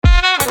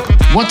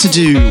what to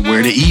do,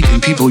 where to eat,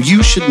 and people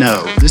you should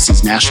know. This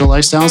is Nashville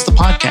Lifestyles, the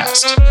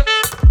podcast.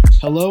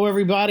 Hello,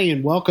 everybody,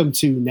 and welcome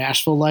to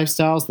Nashville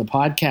Lifestyles, the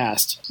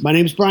podcast. My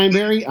name is Brian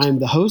Berry. I'm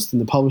the host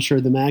and the publisher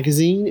of the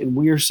magazine, and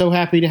we are so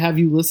happy to have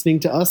you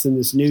listening to us in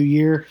this new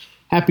year.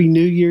 Happy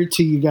New Year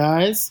to you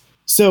guys.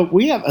 So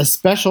we have a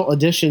special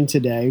edition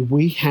today.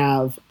 We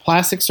have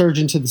plastic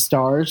surgeon to the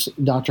stars,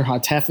 Dr.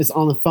 Hatef, is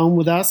on the phone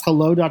with us.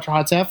 Hello, Dr.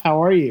 Hatef.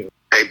 How are you?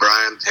 Hey,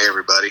 Brian. Hey,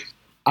 everybody.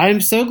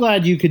 I'm so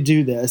glad you could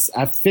do this.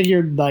 I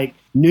figured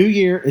New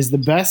Year is the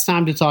best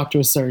time to talk to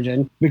a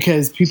surgeon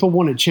because people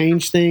want to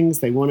change things.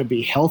 They want to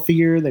be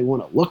healthier. They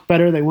want to look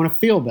better. They want to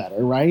feel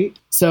better, right?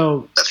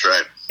 So that's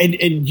right.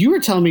 And you were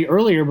telling me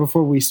earlier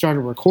before we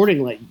started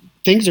recording,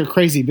 things are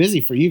crazy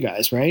busy for you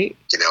guys, right?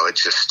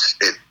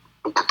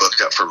 We're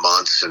booked up for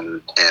months,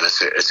 and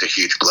it's a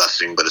huge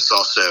blessing. But it's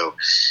also,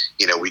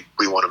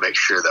 we want to make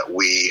sure that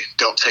we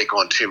don't take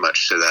on too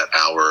much so that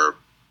our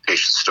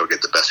patients still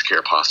get the best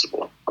care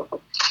possible.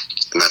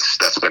 And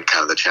that's been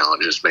kind of the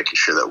challenge, is making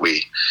sure that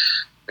we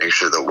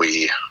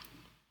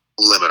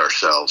limit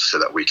ourselves so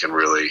that we can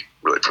really,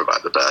 really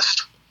provide the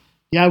best.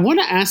 Yeah, I want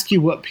to ask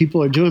you what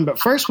people are doing, but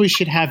first we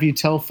should have you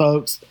tell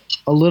folks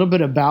a little bit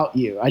about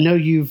you. I know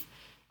you're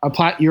a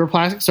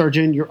plastic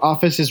surgeon. Your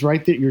office is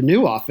right there, your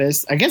new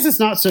office. I guess it's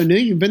not so new.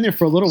 You've been there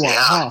for a little while.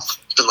 Yeah, It's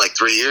been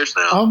 3 years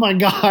now. Oh, my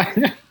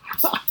God.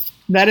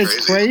 That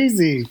is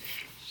crazy.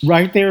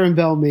 Right there in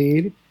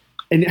Belmead.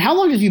 And how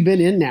long have you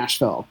been in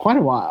Nashville? Quite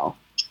a while.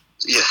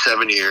 Yeah,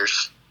 7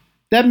 years.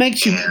 That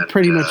makes you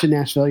pretty much a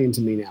Nashvilleian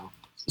to me now.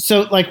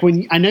 So,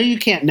 I know you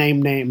can't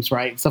name names,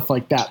 right? Stuff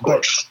like that.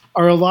 But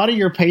are a lot of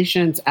your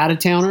patients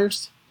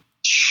out-of-towners?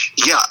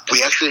 Yeah,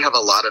 we actually have a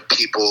lot of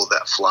people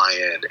that fly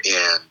in,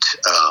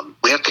 and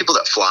we have people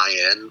that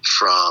fly in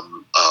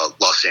from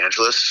Los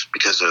Angeles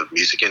because of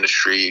music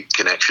industry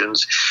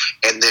connections.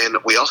 And then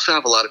we also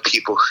have a lot of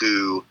people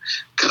who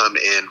come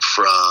in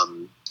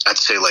from, I'd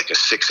say, a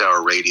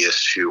 6-hour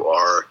radius, who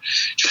are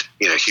just,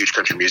 huge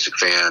country music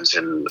fans.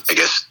 And I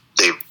guess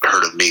they've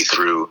heard of me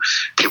through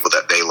people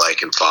that they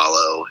like and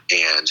follow.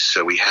 And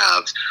so we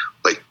have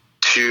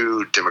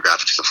two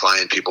demographics to fly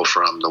in: people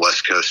from the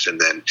West Coast and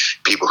then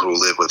people who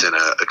live within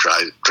a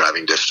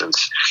driving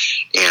distance.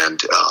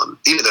 And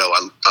even though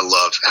I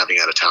love having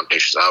out-of-town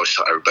patients, I always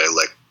tell everybody,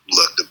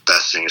 look, the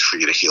best thing is for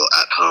you to heal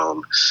at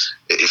home.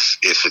 If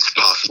it's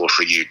possible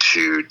for you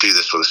to do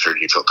this with a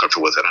surgeon you feel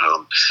comfortable with at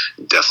home,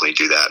 definitely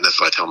do that. And that's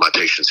what I tell my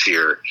patients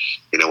here,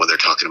 when they're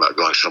talking about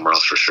going somewhere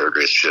else for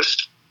surgery,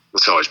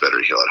 it's always better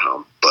to heal at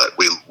home. But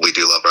we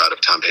do love our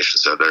out-of-town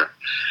patients out there.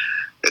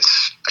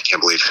 I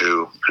can't believe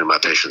who my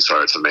patients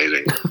are. It's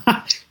amazing.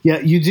 Yeah,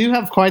 you do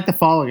have quite the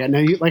following. I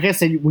know like I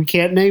said, we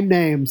can't name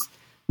names,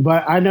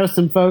 but I know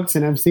some folks,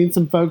 and I've seen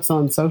some folks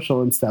on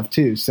social and stuff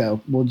too. So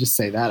we'll just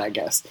say that, I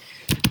guess.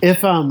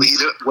 If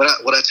what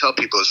I tell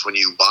people is, when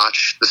you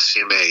watch the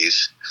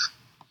CMAs,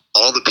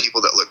 all the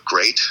people that look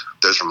great,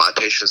 those are my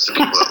patients. The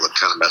people that look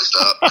kind of messed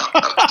up,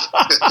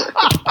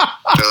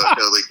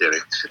 totally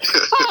kidding.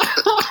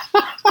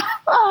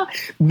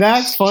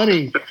 That's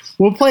funny.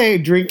 We'll play a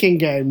drinking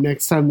game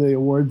next time the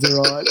awards are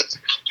on.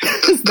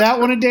 Is that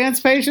one of Dan's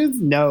patients?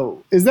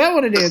 No. Is that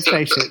one of Dan's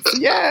patients?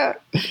 Yeah.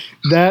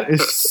 That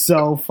is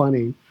so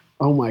funny.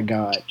 Oh, my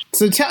God.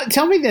 So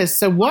tell me this.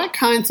 So what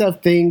kinds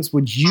of things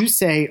would you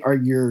say are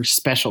your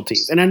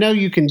specialties? And I know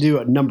you can do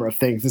a number of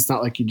things. It's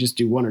not like you just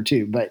do one or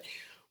two, but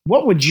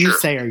what would you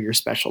say are your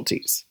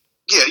specialties?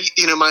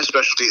 Yeah, my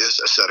specialty is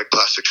aesthetic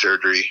plastic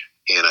surgery,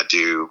 and I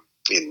do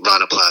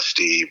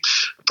rhinoplasty,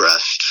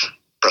 breast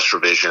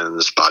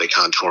revisions, body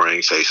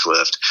contouring,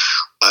 facelift.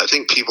 I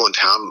think people in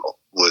town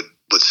would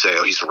say,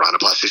 oh, he's a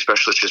rhinoplasty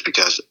specialist, just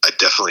because I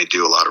definitely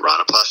do a lot of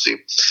rhinoplasty,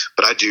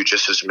 but I do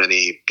just as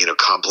many,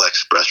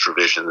 complex breast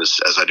revisions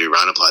as I do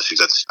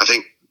rhinoplasties. I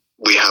think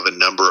we have a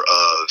number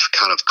of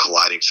kind of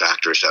colliding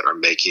factors that are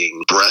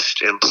making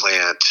breast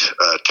implant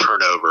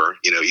turnover,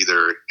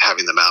 either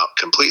having them out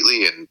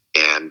completely and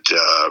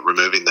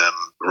removing them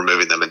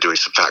and doing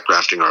some fat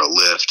grafting or a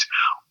lift,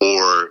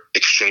 or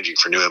exchanging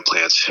for new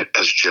implants,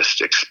 has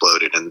just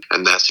exploded.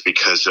 And that's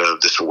because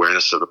of this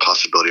awareness of the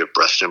possibility of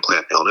breast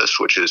implant illness,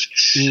 which is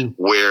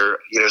where,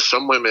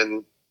 some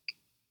women,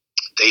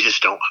 they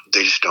just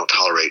don't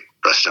tolerate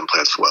breast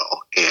implants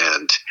well.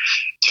 And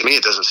to me,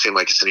 it doesn't seem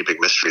like it's any big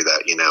mystery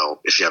that,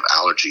 if you have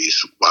allergies,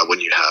 why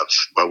wouldn't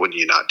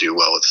you not do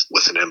well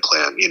with an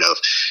implant?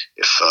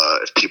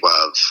 If people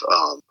have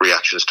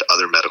reactions to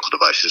other medical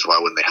devices, why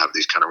wouldn't they have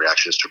these kind of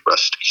reactions to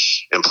breast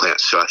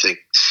implants? So I think,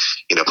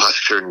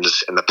 plastic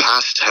surgeons in the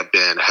past have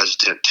been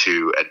hesitant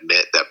to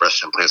admit that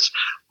breast implants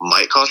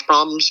might cause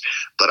problems.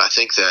 But I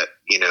think that,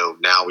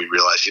 now we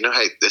realize,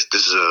 hey, this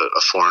is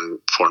a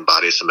foreign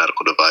body. It's a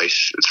medical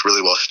device. It's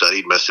really well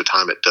studied. Most of the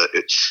time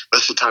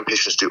most of the time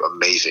patients do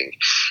amazing.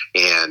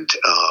 And,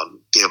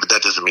 but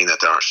that doesn't mean that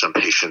there are some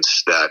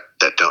patients that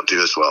don't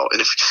do as well.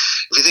 And if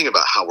you think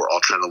about how we're all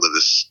trying to live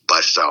this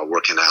lifestyle,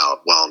 working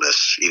out,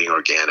 wellness, eating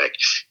organic,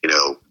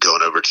 go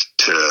going over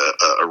to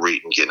a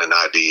REIT and getting an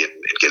IV and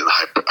getting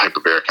the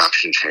hyperbaric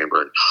oxygen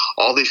chamber and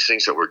all these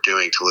things that we're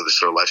doing to live a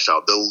sort of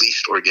lifestyle. The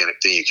least organic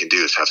thing you can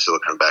do is have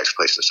silicone bags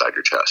placed inside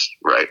your chest,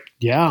 right?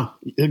 Yeah,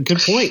 good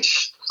point.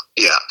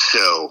 Yeah,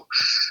 so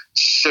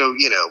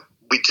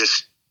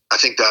I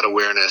think that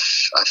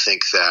awareness, I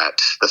think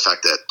that the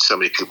fact that so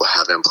many people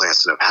have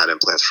implants and have had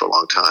implants for a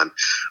long time,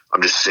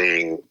 I'm just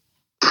seeing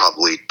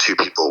probably 2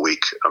 people a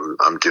week.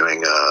 I'm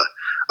doing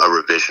a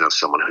revision of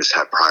someone who's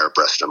had prior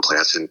breast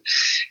implants and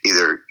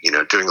either,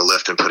 doing a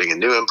lift and putting in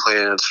new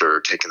implants or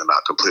taking them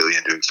out completely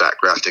and doing fat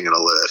grafting in a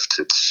lift.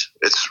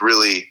 It's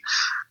really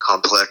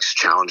complex,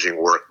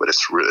 challenging work, but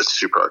it's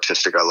super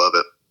artistic. I love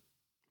it.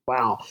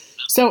 Wow.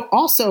 So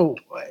also,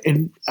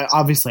 and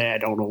obviously I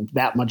don't know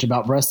that much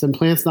about breast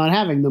implants, not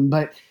having them,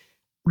 but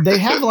they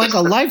have like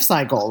a life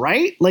cycle,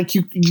 right? Like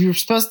you're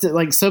supposed to,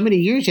 like so many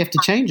years you have to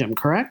change them,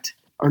 correct?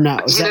 Or no?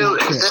 Is that not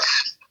true?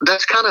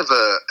 That's kind of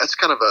a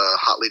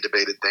hotly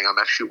debated thing. I'm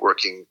actually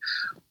working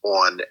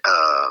on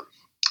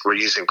we're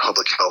using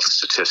public health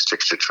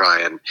statistics to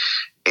try and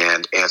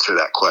answer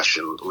that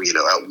question.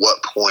 At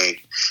what point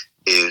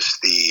is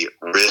the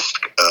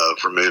risk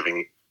of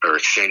removing or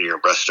exchanging your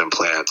breast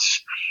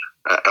implants,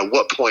 at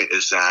what point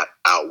is that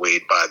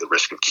outweighed by the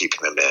risk of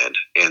keeping them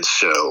in? And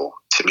so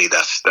to me,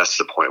 that's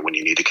the point when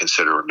you need to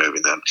consider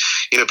removing them.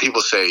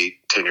 People say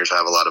 10 years. I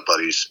have a lot of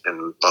buddies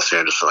in Los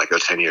Angeles and like,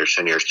 10 years.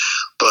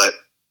 But,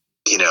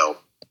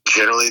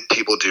 generally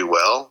people do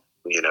well,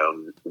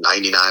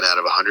 99 out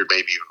of 100,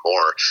 maybe even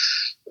more,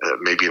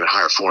 maybe even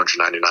higher,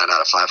 499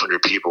 out of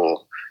 500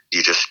 people.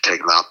 You just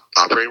take them out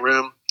operating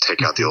room,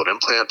 take out the old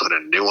implant, put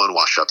in a new one,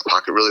 wash out the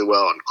pocket really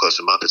well, and close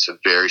them up. It's a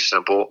very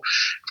simple,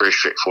 very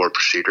straightforward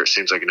procedure. It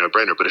seems like a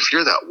no-brainer. But if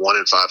you're that 1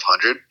 in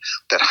 500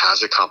 that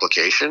has a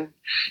complication,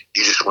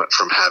 you just went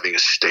from having a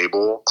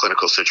stable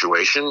clinical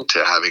situation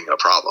to having a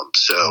problem.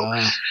 So,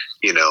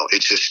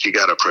 it's just, you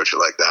got to approach it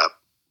like that.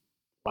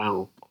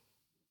 Wow.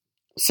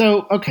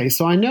 So, okay.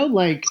 So I know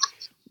like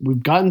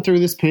we've gotten through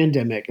this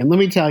pandemic, and let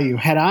me tell you,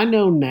 had I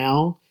known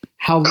now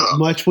how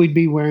much we'd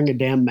be wearing a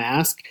damn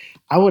mask,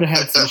 I would have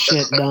had some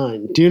shit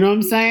done. Do you know what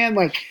I'm saying?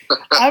 Like,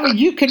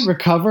 you can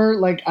recover.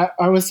 Like,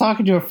 I was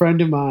talking to a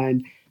friend of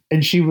mine,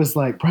 and she was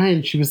like,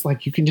 Brian,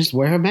 you can just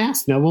wear a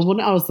mask. No one will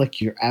know. I was like,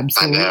 you're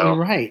absolutely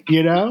right.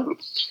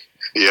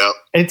 Yeah.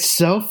 It's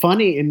so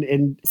funny.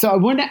 And so I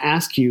wanted to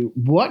ask you,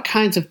 what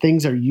kinds of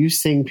things are you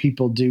seeing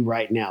people do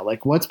right now?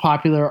 Like, what's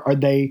popular?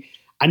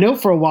 I know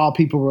for a while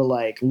people were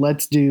like,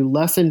 let's do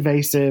less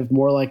invasive,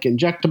 more like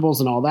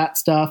injectables and all that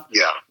stuff.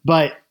 Yeah.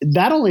 But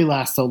that only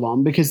lasts so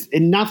long because,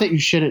 and not that you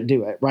shouldn't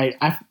do it, right?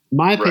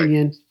 My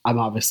opinion, right. I'm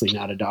obviously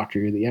not a doctor,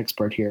 you're the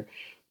expert here,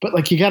 but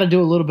like you got to do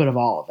a little bit of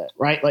all of it,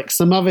 right? Like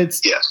some of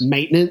it's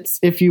maintenance,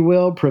 if you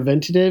will,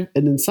 preventative.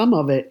 And then some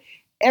of it,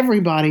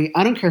 everybody,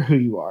 I don't care who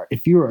you are,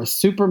 if you're a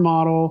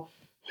supermodel,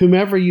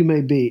 whomever you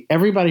may be,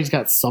 everybody's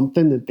got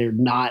something that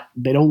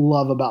they don't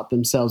love about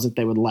themselves that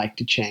they would like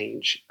to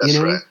change. That's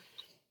right.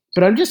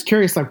 But I'm just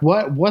curious, like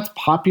what's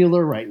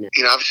popular right now?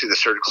 Obviously the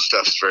surgical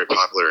stuff is very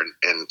popular,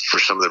 and for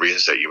some of the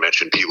reasons that you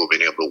mentioned, people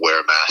being able to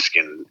wear a mask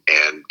and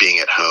being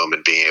at home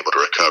and being able to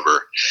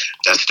recover,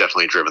 that's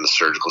definitely driven the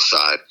surgical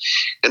side.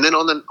 And then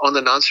on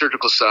the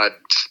non-surgical side,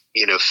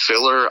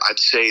 filler, I'd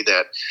say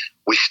that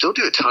we still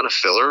do a ton of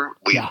filler.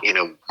 We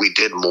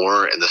did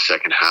more in the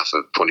second half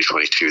of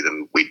 2022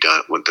 than we'd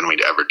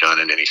ever done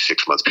in any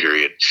 6-month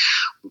period.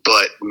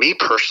 But me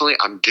personally,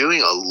 I'm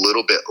doing a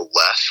little bit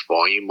less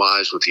volume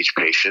wise with each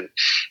patient,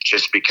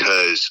 just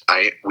because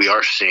we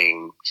are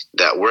seeing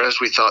that whereas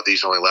we thought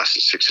these only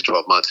lasted 6 to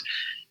 12 months,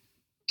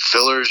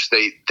 fillers,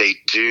 they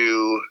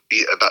do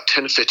about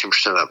 10 to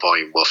 15% of that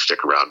volume will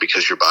stick around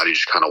because your body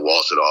just kind of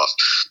walls it off.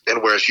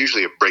 And whereas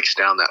usually it breaks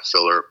down that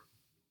filler,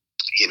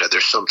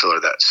 there's some filler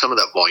that some of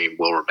that volume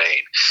will remain.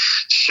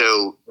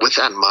 So with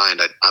that in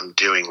mind, I'm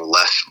doing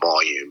less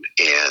volume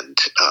and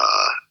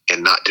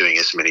not doing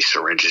as many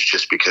syringes,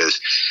 just because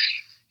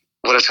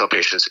what I tell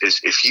patients is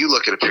if you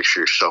look at a picture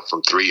of yourself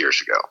from 3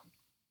 years ago,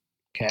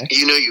 okay,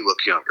 you look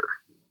younger.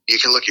 You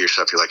can look at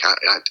yourself, you're like,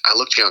 I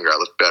looked younger, I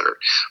look better.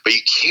 But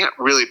you can't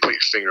really put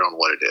your finger on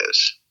what it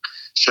is.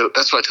 So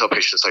that's why I tell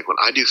patients, like when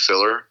I do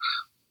filler,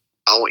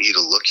 I want you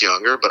to look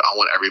younger, but I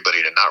want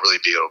everybody to not really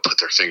be able to put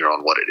their finger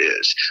on what it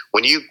is.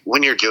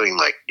 When you're doing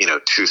like,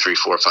 2, 3,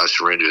 4, 5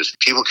 syringes,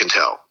 people can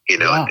tell,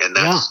 and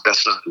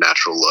that's not a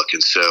natural look.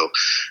 And so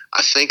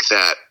I think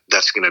that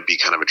that's going to be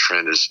kind of a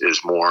trend is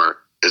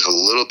a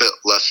little bit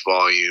less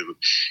volume,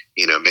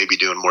 maybe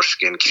doing more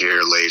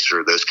skincare,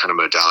 laser, those kind of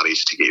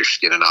modalities to get your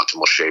skin in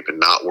optimal shape and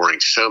not worrying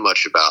so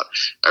much about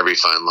every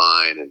fine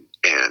line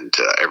and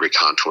every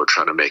contour,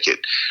 trying to make it,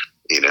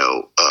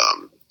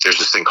 there's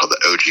this thing called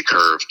the OG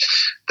curve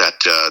that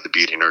the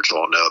beauty nerds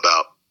all know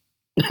about.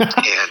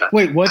 And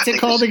wait, what's it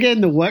called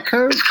again? The what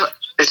curve?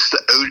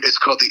 It's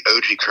called the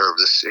OG curve.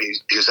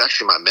 He was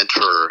actually my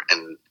mentor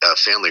and a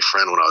family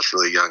friend when I was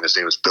really young. His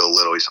name was Bill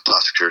Little. He's a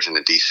plastic surgeon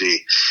in DC,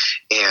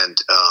 and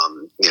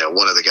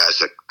one of the guys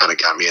that kind of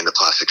got me into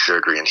plastic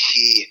surgery. And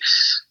he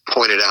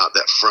pointed out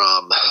that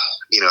from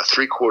a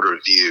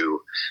 3/4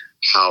 view,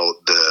 how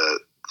the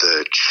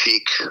the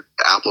cheek, the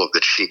apple of the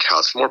cheek, how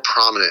it's more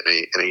prominent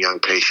in a young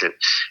patient,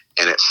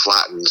 and it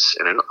flattens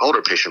in an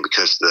older patient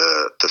because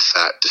the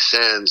fat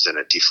descends and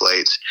it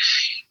deflates.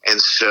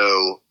 And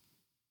so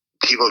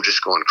people are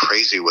just going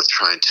crazy with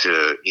trying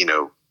to,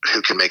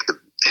 who can make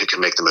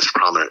the most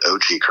prominent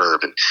OG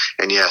curve.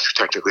 And yes,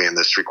 technically in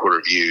this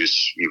 3/4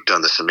 views, you've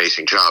done this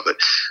amazing job, but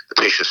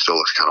the patient still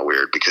looks kind of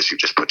weird because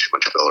you've just put too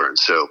much filler. And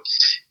so,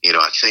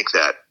 I think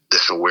that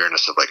this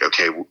awareness of like,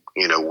 okay,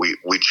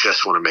 we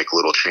just want to make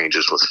little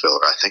changes with filler.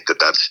 I think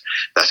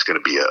that's going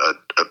to be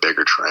a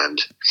bigger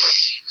trend.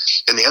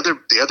 And the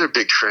other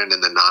big trend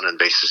in the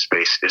non-invasive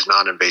space is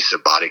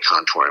non-invasive body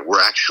contouring.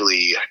 We're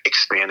actually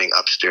expanding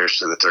upstairs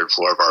to the 3rd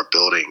floor of our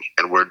building,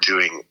 and we're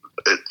doing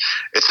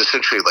it's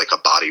essentially like a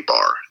body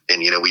bar.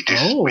 And we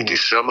do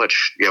so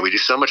much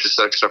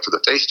aesthetic stuff for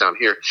the face down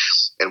here,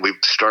 and we've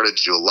started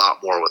to do a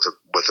lot more with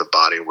the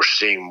body. We're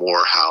seeing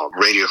more how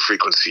radio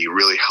frequency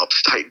really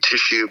helps tighten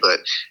tissue,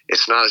 but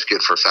it's not as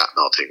good for fat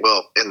melting.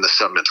 Well, in the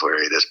submental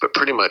area it is, but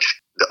pretty much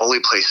the only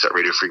place that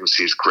radio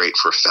frequency is great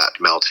for fat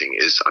melting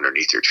is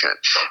underneath your chin.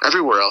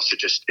 Everywhere else,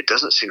 it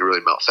doesn't seem to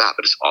really melt fat,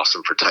 but it's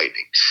awesome for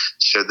tightening.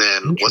 So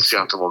then what's the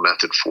optimal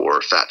method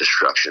for fat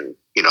destruction?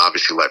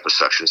 Obviously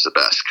liposuction is the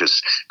best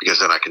because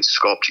then I can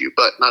sculpt you,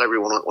 but not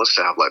everyone wants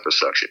to have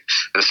liposuction.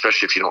 And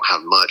especially if you don't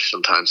have much,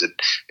 sometimes it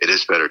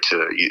is better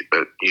to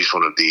use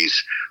one of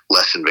these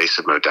less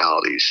invasive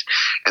modalities.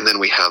 And then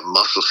we have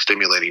muscle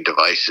stimulating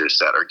devices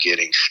that are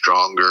getting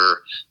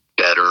stronger,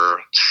 better,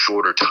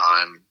 shorter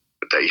time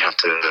that you have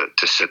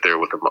to sit there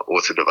with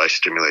a device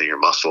stimulating your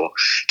muscle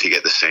to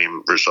get the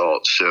same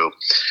results. So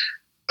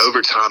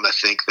over time, I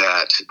think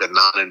that the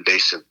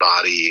non-invasive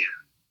body,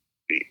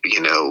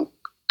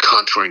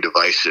 contouring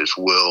devices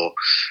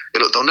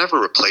they'll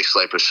never replace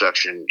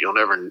liposuction.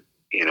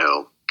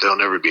 There'll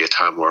never be a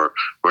time where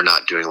we're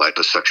not doing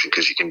liposuction,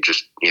 because you can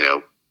just,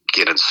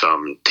 get in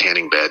some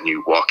tanning bed and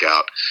you walk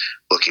out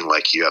looking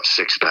like you have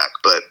 6-pack.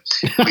 But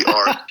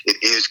it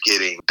is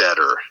getting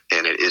better,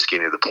 and it is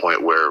getting to the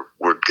point where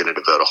we're going to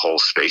devote a whole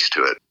space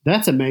to it.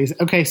 That's amazing.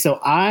 Okay, so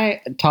I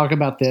talk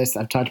about this.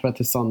 I've talked about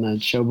this on the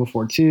show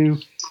before too.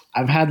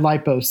 I've had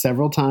lipo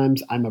several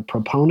times. I'm a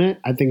proponent.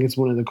 I think it's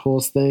one of the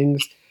coolest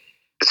things.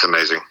 It's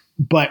amazing.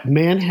 But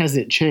man, has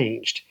it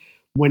changed.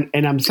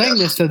 And I'm saying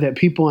this so that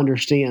people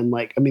understand,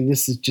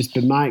 this has just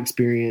been my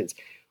experience.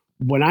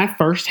 When I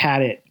first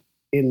had it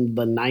in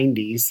the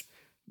 90s,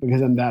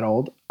 because I'm that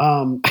old.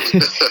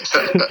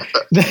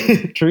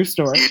 True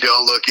story. You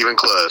don't look even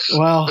close.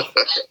 Well,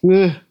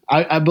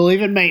 I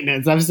believe in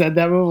maintenance. I've said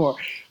that before.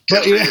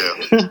 But,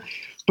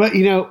 but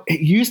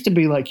it used to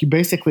be like you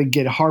basically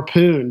get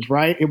harpooned,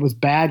 right? It was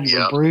bad. You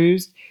were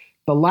bruised.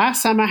 The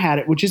last time I had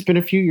it, which has been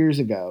a few years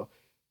ago,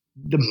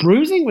 the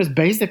bruising was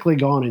basically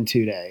gone in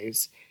 2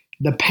 days.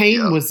 The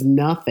pain was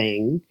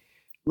nothing.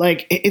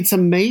 It's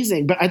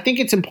amazing. But I think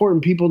it's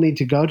important. People need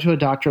to go to a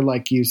doctor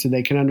like you so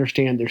they can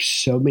understand there's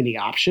so many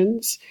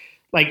options.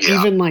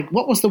 Even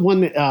what was the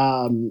one that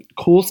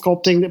cool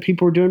sculpting that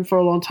people were doing for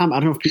a long time? I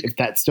don't know if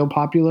that's still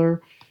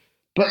popular.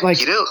 But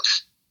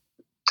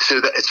so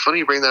it's funny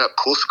you bring that up.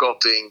 Cool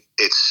sculpting,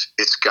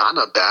 it's gotten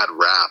a bad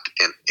rap,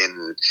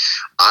 and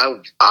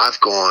I've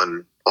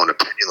gone on a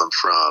pendulum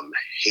from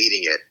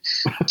hating it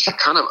to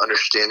kind of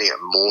understanding it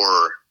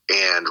more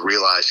and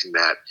realizing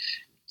that,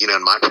 in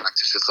my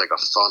practice, it's like a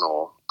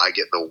funnel. I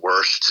get the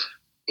worst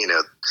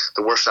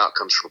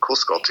outcomes from cool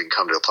sculpting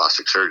come to a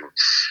plastic surgeon.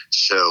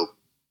 So,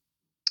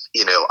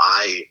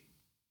 I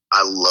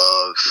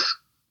love,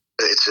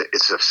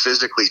 it's a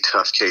physically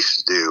tough case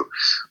to do,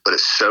 but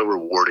it's so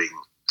rewarding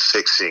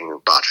fixing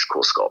botched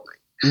cool sculpting.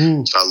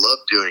 So I love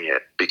doing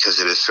it because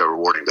it is so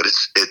rewarding, but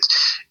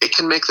it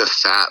can make the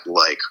fat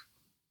like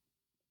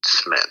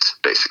cement,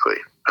 basically.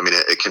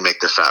 It can make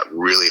the fat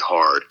really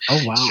hard. Oh,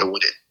 wow. So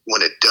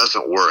when it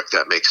doesn't work,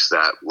 that makes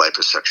that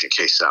liposuction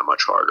case that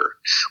much harder.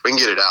 We can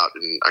get it out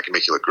and I can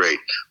make you look great,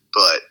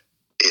 but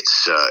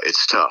it's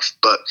tough.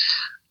 But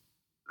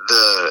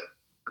the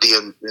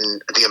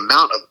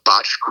amount of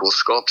botched cool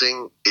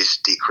sculpting is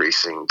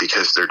decreasing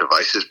because their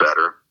device is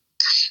better.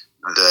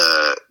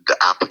 The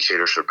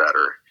applicators are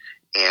better,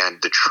 and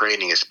the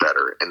training is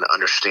better, and the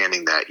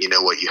understanding that, you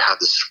have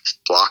this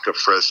block of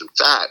frozen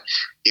fat,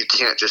 you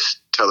can't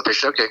just tell the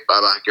patient, okay,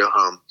 bye-bye, go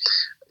home,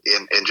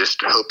 and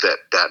just hope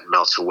that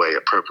melts away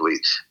appropriately.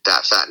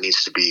 That fat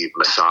needs to be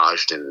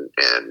massaged and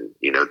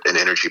an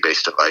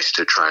energy-based device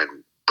to try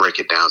and break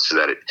it down so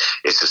that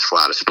it's as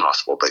flat as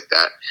possible. But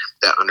that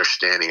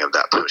understanding of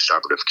that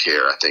postoperative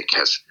care, I think,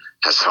 has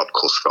helped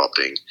cool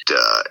sculpting.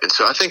 And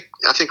so I think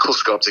cool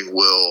sculpting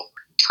will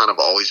kind of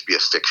always be a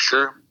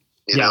fixture,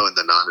 in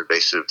the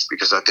non-invasive,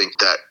 because I think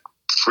that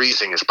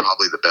freezing is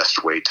probably the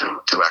best way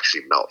to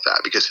actually melt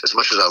fat, because as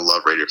much as I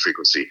love radio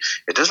frequency,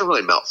 it doesn't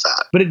really melt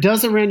fat. But it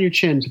does around your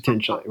chin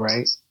potentially,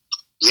 right?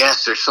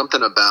 Yes, there's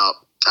something about,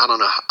 I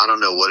don't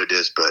know what it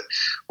is, but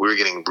we're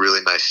getting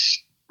really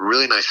nice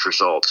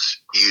results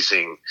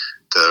using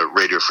the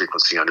radio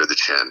frequency under the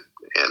chin,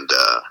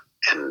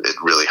 and it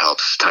really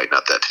helps tighten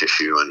up that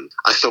tissue. And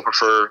I still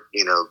prefer,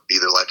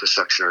 either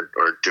liposuction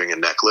or doing a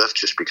neck lift,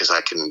 just because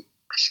I can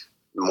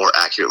more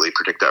accurately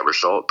predict that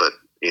result. But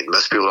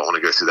most people don't want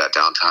to go through that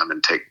downtime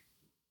and take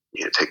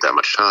that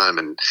much time,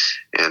 and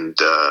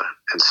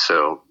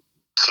so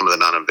some of the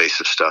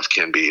non-invasive stuff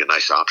can be a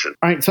nice option.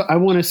 All right, so I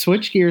want to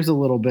switch gears a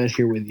little bit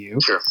here with you,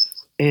 sure,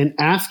 and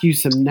ask you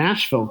some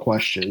Nashville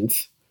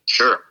questions.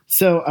 Sure.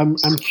 So I'm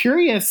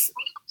curious,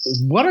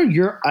 what are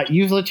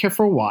you've lived here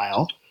for a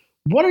while.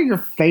 What are your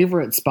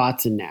favorite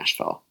spots in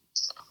Nashville?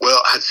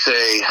 Well, I'd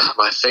say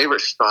my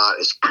favorite spot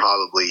is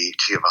probably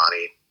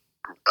Giovanni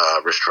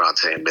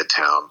Ristorante in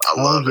Midtown. I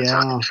love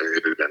Italian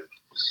food,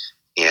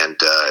 and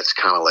it's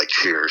kind of like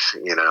Cheers,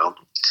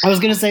 I was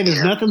going to say,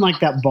 there's nothing like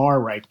that bar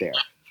right there.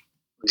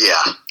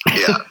 Yeah,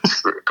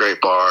 great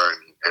bar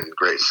and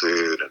great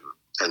food,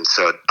 and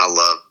so I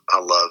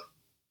love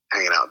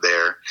hanging out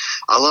there.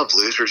 I love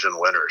losers and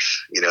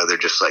winners. They're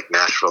just like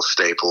Nashville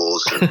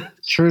staples. And,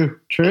 True.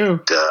 And,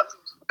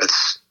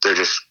 they're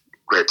just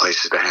great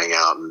places to hang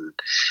out, and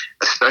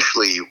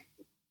especially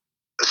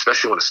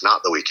when it's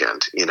not the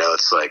weekend.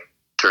 It's like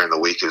during the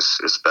week is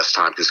the best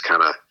time because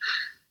kind of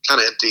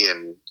empty,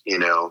 and you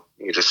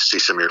just see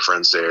some of your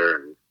friends there,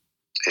 and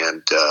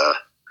I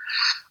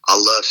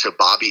love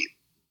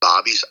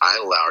Bobby's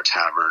Idle Hour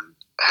Tavern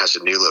has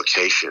a new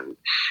location,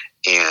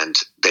 and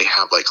they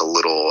have like a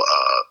little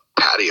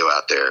patio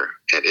out there,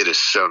 and it is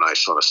so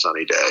nice on a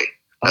sunny day.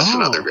 That's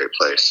another great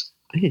place.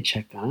 I need to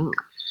check that out.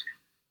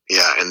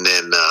 Yeah, and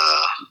then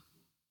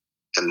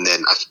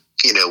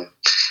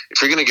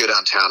if you're going to go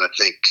downtown, I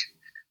think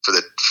for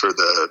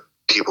the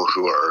people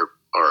who are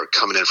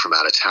coming in from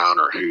out of town,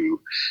 or who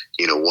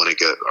want to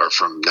go, are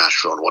from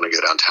Nashville and want to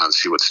go downtown and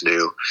see what's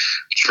new,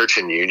 Church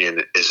and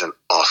Union is an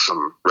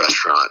awesome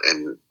restaurant,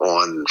 and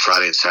on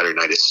Friday and Saturday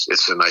night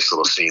it's a nice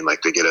little scene.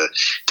 Like, they get a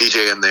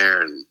DJ in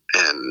there, and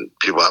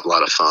people have a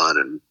lot of fun,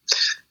 and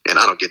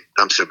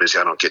I'm so busy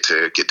I don't get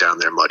to get down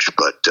there much.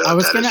 But I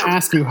was going to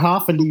ask you, how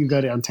often do you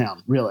go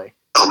downtown? Really?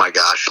 Oh my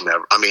gosh,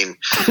 never. I mean,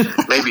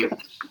 maybe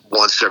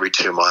once every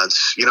 2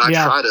 months.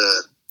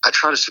 I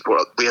try to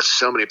support. We have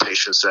so many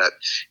patients that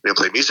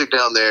play music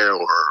down there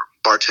or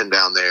bartend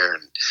down there,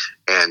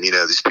 and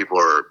these people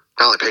are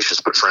not only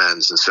patients but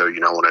friends, and so I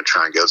want to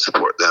try and go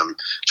support them.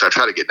 So I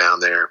try to get down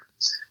there,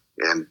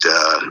 and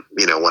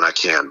when I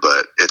can,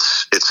 but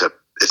it's a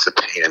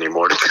pain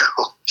anymore to go.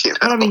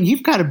 But I mean,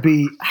 you've got to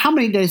be. How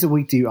many days a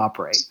week do you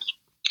operate?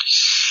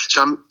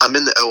 So I'm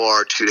in the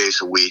OR 2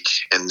 days a week,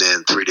 and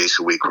then 3 days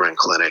a week we're in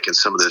clinic. And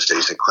some of those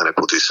days in clinic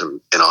we'll do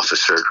some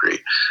in-office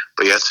surgery.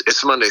 But yeah,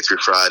 it's Monday through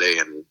Friday,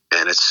 and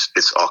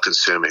it's all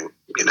consuming.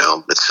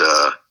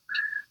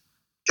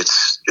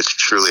 It's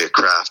truly a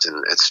craft,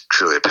 and it's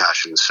truly a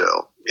passion.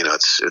 So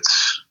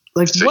it's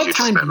like, what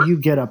time do you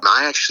get up?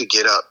 I actually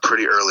get up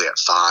pretty early at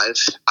 5.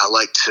 I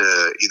like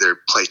to either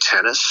play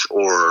tennis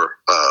or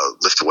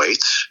lift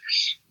weights,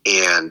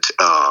 and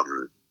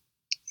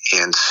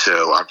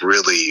so I've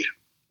really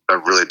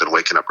been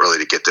waking up early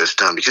to get this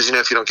done, because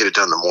if you don't get it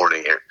done in the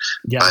morning,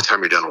 by the time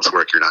you're done with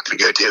work, you're not going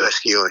to go do it.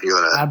 You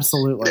want to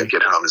absolutely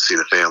get home and see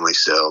the family.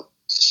 So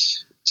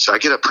I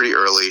get up pretty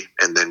early,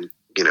 and then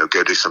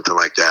go do something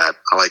like that.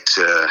 I like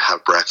to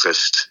have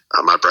breakfast.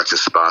 My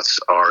breakfast spots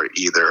are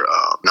either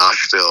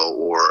Nashville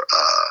or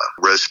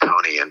Rose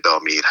Pony in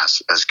Belmead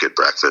has good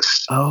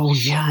breakfast. Oh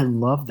yeah, I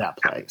love that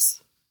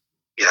place.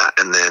 Yeah,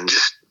 and then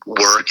just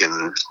work,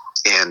 and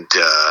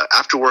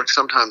after work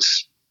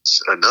sometimes.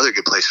 Another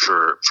good place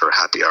for a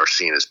happy hour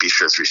scene is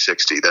Bistro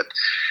 360.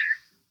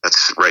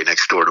 That's right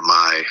next door to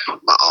my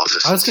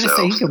office. I was going to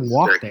say, you can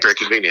walk there. Very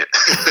convenient.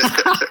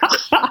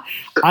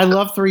 I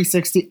love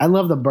 360. I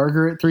love the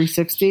burger at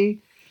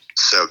 360.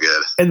 So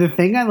good. And the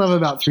thing I love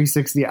about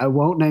 360, I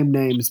won't name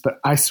names, but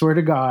I swear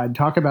to God,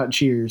 talk about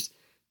Cheers.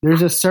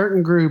 There's a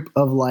certain group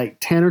of like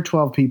 10 or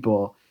 12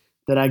 people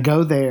that I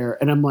go there,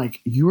 and I'm like,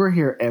 you are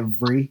here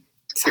every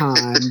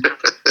time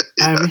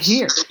I'm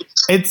here.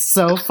 It's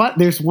so fun.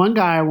 There's one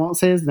guy, I won't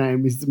say his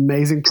name. He's an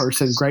amazing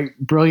person, great,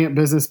 brilliant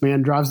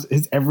businessman, drives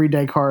his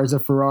everyday car as a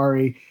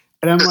Ferrari.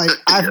 And I'm like,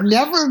 I've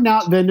never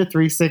not been to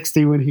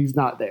 360 when he's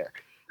not there.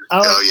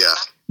 Oh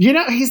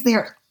yeah. He's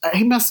there.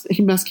 He must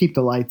keep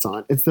the lights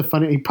on. It's the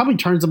funny. He probably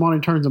turns them on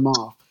and turns them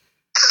off.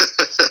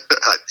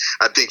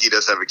 I think he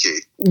does have a key.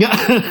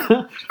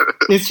 Yeah.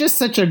 It's just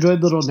such a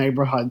good little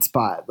neighborhood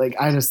spot. Like,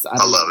 I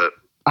love it.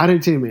 I do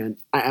too, man.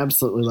 I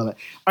absolutely love it.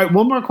 All right,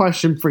 one more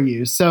question for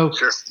you. So,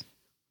 sure.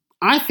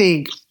 I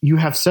think you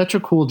have such a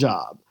cool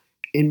job,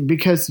 and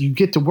because you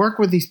get to work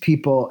with these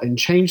people and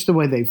change the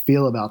way they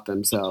feel about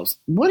themselves.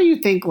 What do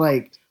you think,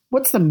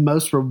 what's the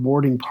most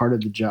rewarding part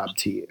of the job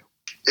to you?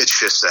 It's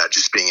just that,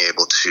 just being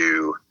able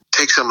to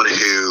take someone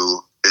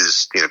who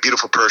is, a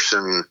beautiful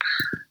person,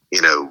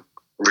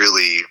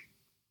 really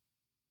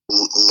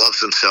loves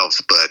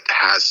themselves, but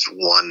has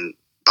one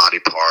body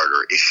part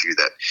or issue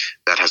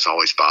that has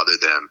always bothered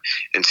them,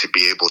 and to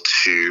be able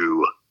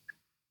to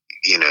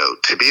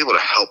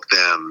help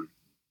them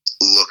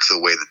look the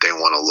way that they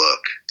want to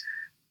look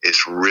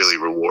is really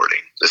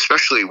rewarding,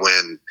 especially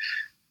when,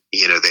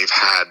 they've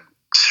had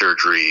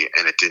surgery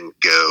and it didn't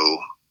go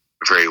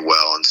very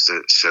well. And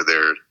so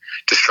they're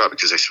distraught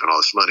because they spent all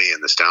this money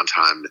and this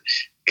downtime,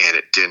 and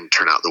it didn't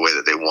turn out the way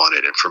that they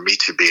wanted. And for me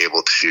to be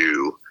able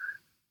to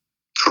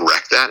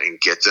correct that and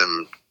get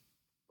them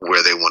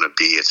where they want to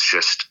be,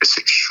 it's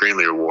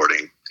extremely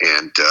rewarding,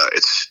 and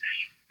it's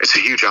a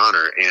huge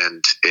honor.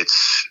 And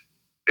it's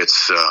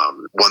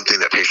one thing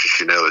that patients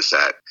should know is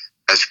that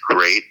as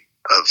great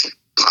of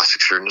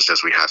plastic surgeons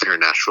as we have here in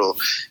Nashville,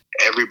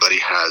 everybody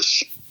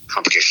has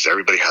complications,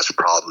 everybody has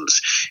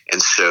problems,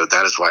 and so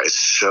that is why it's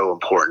so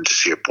important to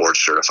see a board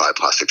certified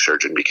plastic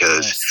surgeon,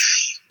 because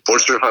Yes.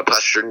 board certified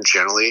plastic surgeon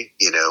generally,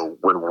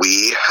 when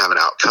we have an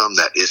outcome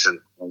that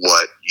isn't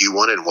what you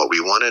wanted and what we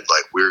wanted,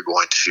 like we're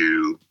going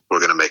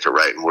to make it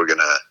right,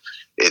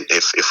 and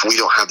if we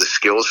don't have the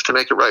skills to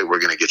make it right, we're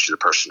going to get you the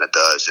person that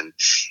does.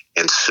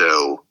 And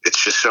so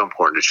it's just so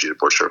important to choose a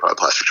board certified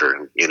plastic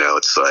surgeon.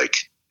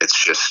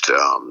 It's just,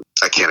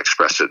 I can't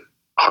express it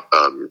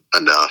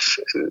enough.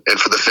 And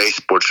for the face,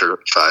 board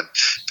certified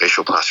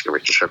facial plastic and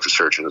reconstructive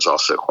surgeon is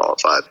also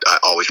qualified. I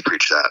always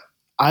preach that.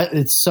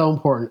 It's so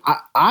important.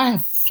 I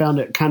have found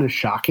it kind of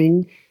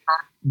shocking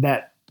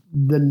that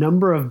the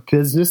number of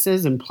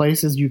businesses and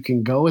places you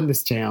can go in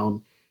this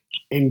town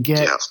and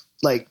get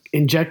like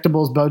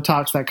injectables,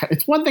 Botox, that kind.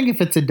 It's one thing if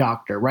it's a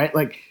doctor, right?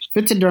 Like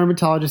if it's a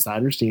dermatologist, I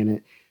understand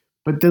it.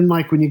 But then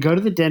like when you go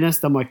to the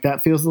dentist, I'm like,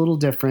 that feels a little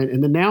different.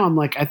 And then now I'm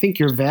like, I think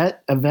a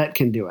vet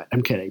can do it.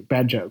 I'm kidding.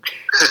 Bad joke.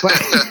 But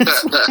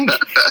it's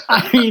like,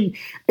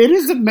 it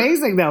is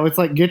amazing though. It's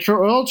like, get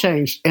your oil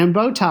changed and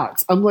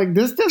Botox. I'm like,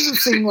 this doesn't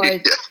seem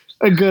like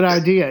a good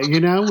idea.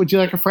 Would you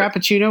like a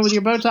Frappuccino with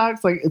your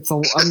Botox? Like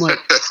I'm like,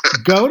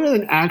 go to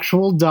an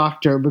actual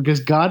doctor, because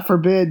God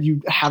forbid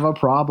you have a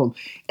problem.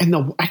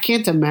 And I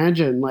can't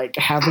imagine like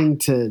having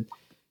to,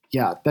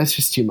 that's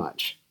just too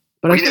much.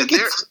 But I think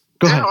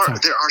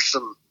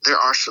there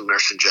are some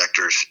nurse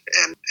injectors,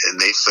 and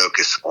they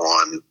focus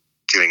on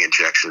doing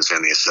injections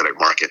in the aesthetic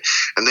market,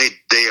 and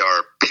they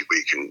are people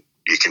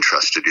you can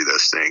trust to do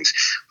those things.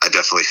 I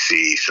definitely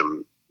see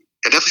some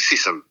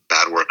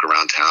bad work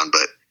around town,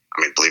 but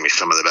believe me,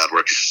 some of the bad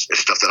work is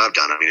stuff that I've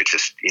done. It's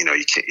just you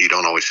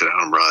don't always sit at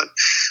home run,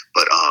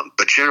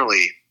 but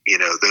generally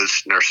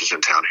those nurses in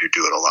town who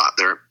do it a lot,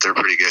 they're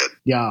pretty good.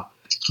 Yeah.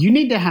 You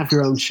need to have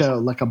your own show,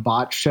 like a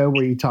botch show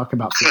where you talk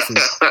about fixing.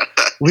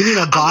 We need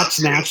a botch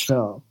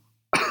Nashville.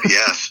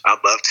 Yes, I'd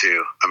love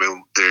to.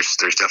 There's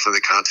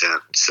definitely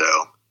content. So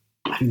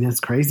that's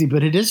crazy,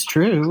 but it is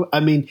true.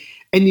 And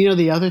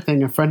the other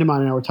thing, a friend of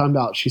mine and I were talking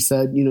about, she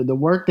said, the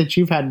work that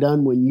you've had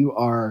done when you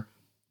are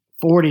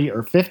 40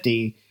 or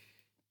 50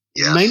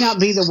 may not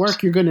be the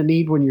work you're going to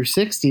need when you're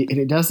 60, and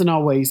it doesn't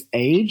always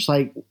age.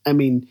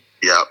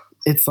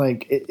 It's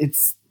like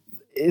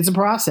it's a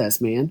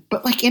process, man.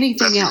 But like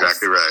anything else. That's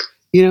exactly right.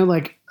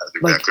 That's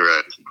exactly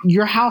right.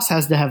 Your house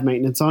has to have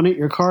maintenance on it.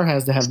 Your car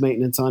has to have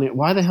maintenance on it.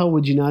 Why the hell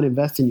would you not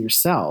invest in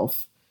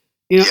yourself?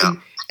 And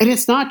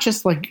it's not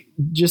just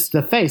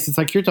the face. It's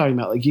like you're talking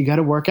about, like you got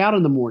to work out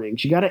in the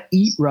mornings. You got to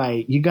eat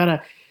right. You got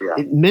to,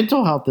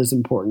 mental health is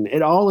important.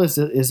 It all is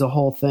a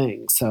whole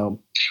thing. So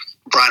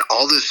Brian,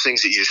 all those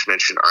things that you just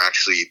mentioned are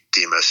actually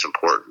the most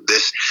important.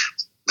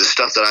 The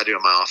stuff that I do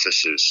in my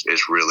office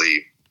is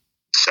really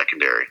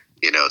secondary.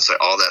 It's like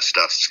all that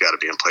stuff has got to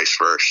be in place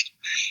first.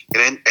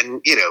 And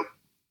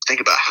think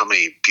about how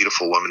many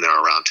beautiful women there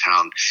are around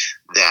town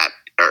that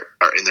are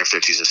in their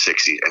 50s and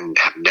 60s and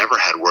have never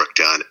had work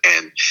done,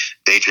 and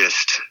they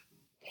just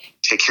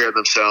take care of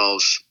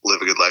themselves,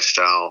 live a good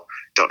lifestyle,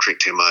 don't drink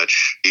too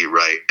much, eat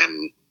right,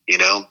 and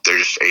they're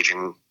just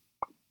aging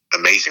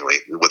amazingly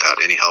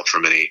without any help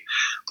from any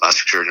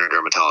plastic surgeon or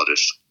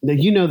dermatologist.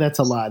 Now, that's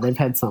a lie. They've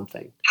had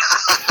something.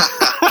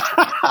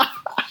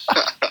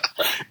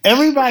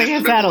 Everybody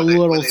has had a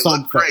little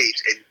something.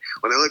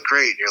 When they look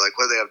great, and you're like,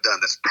 what do they have done?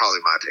 That's probably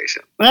my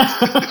patient.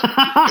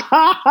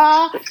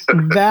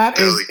 That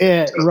is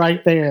it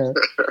right there.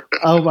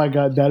 Oh my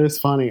God, that is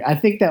funny. I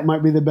think that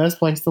might be the best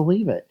place to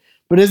leave it.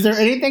 But is there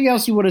anything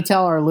else you want to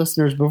tell our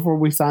listeners before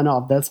we sign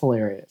off? That's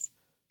hilarious.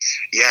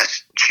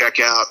 Yes, check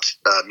out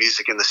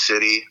Music in the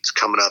City. It's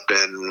coming up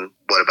in,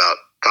 about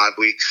 5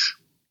 weeks?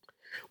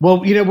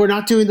 Well, we're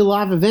not doing the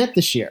live event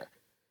this year.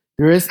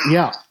 There is,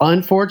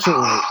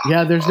 unfortunately.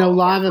 There's no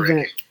live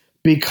event.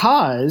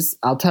 Because,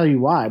 I'll tell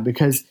you why,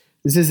 because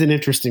this is an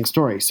interesting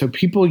story. So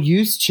people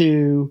used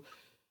to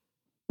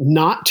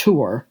not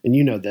tour, and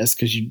you know this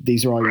because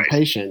these are all your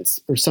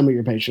patients, or some of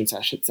your patients, I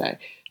should say,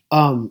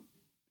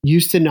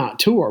 used to not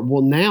tour.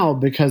 Well, now,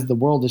 because the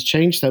world has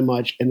changed so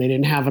much and they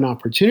didn't have an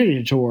opportunity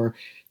to tour,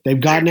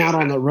 they've gotten out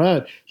on the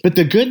road. But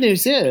the good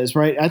news is,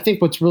 right, I think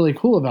what's really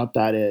cool about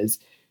that is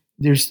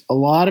there's a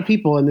lot of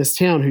people in this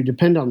town who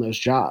depend on those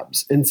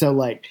jobs. And so,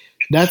 like,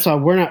 that's why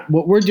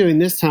what we're doing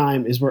this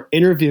time is we're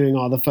interviewing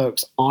all the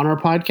folks on our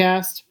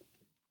podcast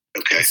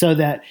so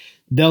that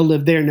they'll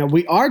live there. Now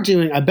we are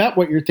doing, I bet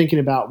what you're thinking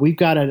about, we've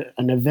got an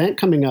event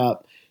coming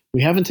up.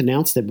 We haven't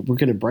announced it, but we're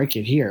going to break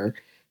it here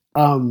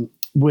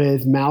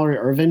with Mallory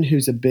Irvin,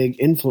 who's a big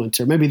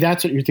influencer. Maybe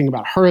that's what you're thinking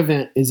about. Her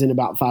event is in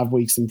about 5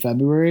 weeks in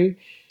February.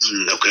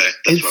 Okay.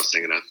 That's what I was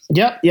thinking of.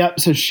 Yep.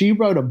 So she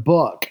wrote a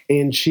book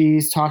and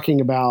she's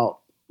talking about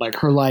like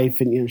her life,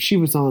 and she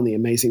was on The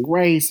Amazing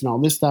Race and all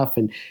this stuff,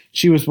 and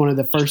she was one of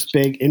the first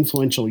big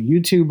influential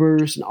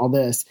YouTubers and all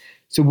this.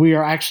 So we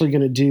are actually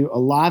going to do a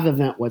live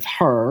event with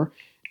her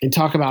and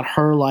talk about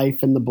her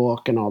life and the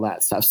book and all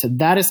that stuff. So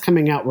that is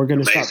coming out. We're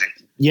going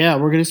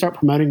to start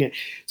promoting it.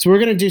 So we're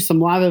going to do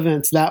some live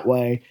events that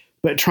way,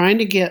 but trying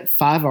to get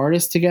 5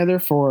 artists together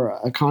for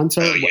a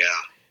concert. Oh, yeah.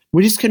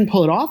 We just couldn't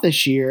pull it off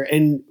this year.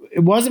 And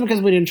it wasn't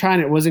because we didn't try,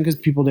 and it wasn't because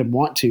people didn't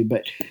want to,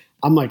 but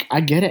I'm like, I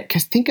get it.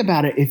 Because think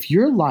about it. If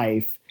your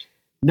life,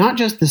 not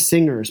just the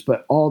singers,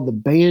 but all the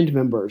band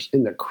members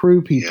and the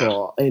crew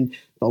people and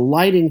the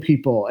lighting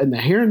people and the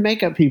hair and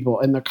makeup people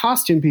and the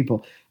costume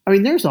people, I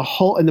mean, there's a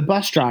whole, and the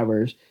bus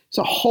drivers,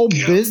 there's a whole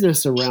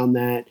business around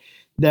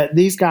that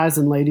these guys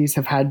and ladies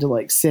have had to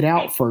like sit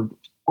out for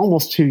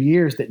almost 2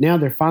 years, that now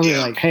they're finally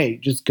like, hey,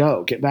 just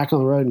go, get back on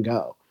the road and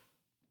go.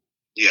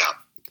 Yeah.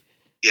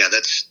 Yeah,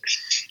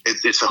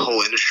 it's a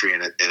whole industry,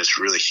 and it's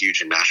really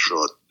huge in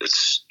Nashville.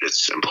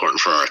 It's important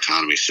for our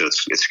economy, so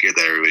it's good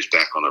that everybody's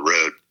back on the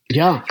road.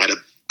 Yeah, I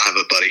have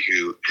a buddy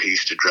who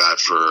used to drive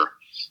for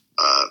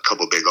a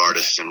couple big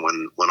artists, and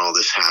when all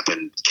this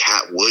happened,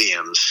 Cat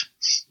Williams,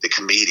 the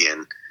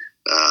comedian,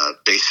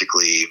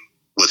 basically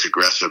was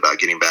aggressive about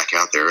getting back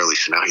out there early,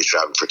 so now he's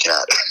driving for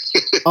Cat.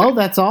 Oh,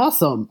 that's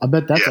awesome! I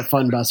bet that's a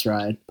fun bus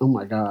ride. Oh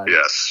my god!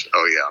 Yes.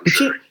 Oh yeah, I'm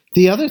sure.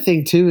 The other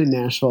thing too in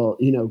Nashville,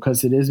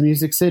 because it is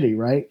Music City,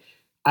 right?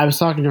 I was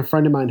talking to a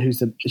friend of mine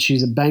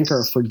she's a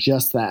banker for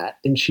just that,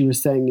 and she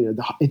was saying,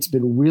 it's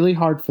been really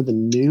hard for the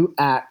new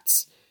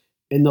acts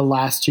in the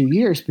last 2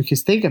 years,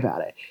 because think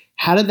about it.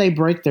 How do they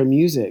break their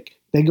music?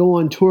 They go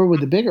on tour with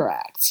the bigger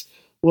acts.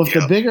 Well, if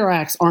the bigger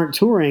acts aren't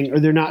touring, or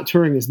they're not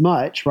touring as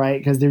much, right?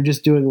 Because they're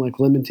just doing like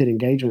limited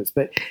engagements.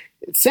 But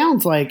it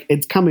sounds like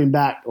it's coming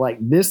back. Like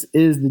this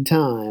is the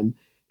time,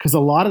 because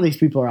a lot of these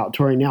people are out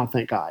touring now.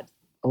 Thank God.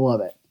 I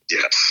love it.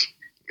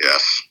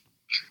 Yes.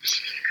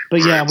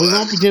 But yeah, we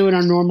won't be doing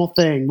our normal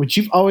thing, which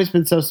you've always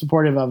been so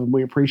supportive of, and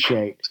we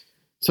appreciate.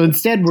 So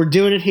instead, we're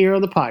doing it here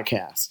on the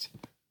podcast.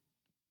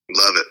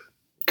 Love it.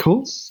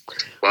 Cool.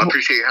 Well, I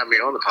appreciate you having me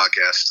on the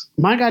podcast.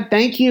 My God,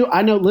 thank you.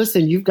 I know,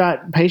 listen, you've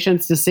got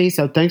patients to see,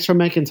 so thanks for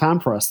making time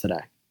for us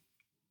today.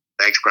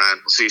 Thanks, Brian.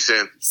 We'll see you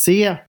soon.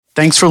 See ya.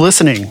 Thanks for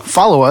listening.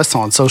 Follow us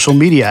on social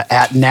media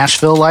at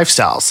Nashville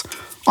Lifestyles.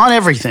 On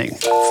everything.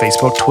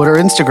 Facebook, Twitter,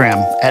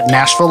 Instagram at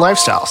Nashville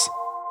Lifestyles.